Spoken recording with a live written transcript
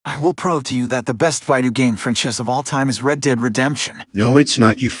I will prove to you that the best video game franchise of all time is Red Dead Redemption. No, it's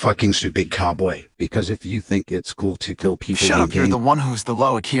not, you fucking stupid cowboy. Because if you think it's cool to kill people Shut in up, you're game, the one who's the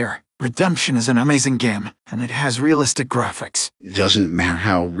Loic here. Redemption is an amazing game, and it has realistic graphics. it doesn't matter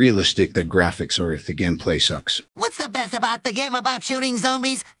how realistic the graphics are if the gameplay sucks. What's the best about the game about shooting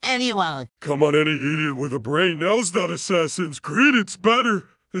zombies? Anyone? Come on, any idiot with a brain knows that Assassin's Creed, it's better.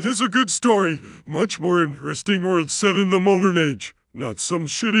 It is a good story, much more interesting world set in the modern age. Not some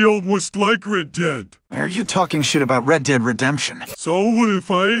shitty old west like Red Dead. Why are you talking shit about Red Dead Redemption? So what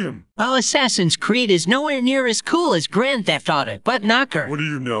if I am? Well, Assassin's Creed is nowhere near as cool as Grand Theft Auto, but knocker. What do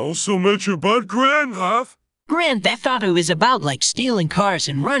you know so much about Grand Theft? Grand Theft Auto is about like stealing cars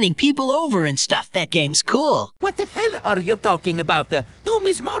and running people over and stuff. That game's cool. What the hell are you talking about? The Doom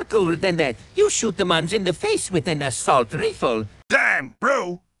is more cool than that. You shoot the mons in the face with an assault rifle. Damn,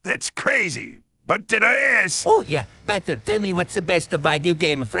 bro, that's crazy. But did I ask? Oh yeah, better tell me what's the best video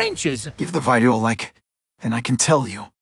game franchise. Give the video a like, and I can tell you.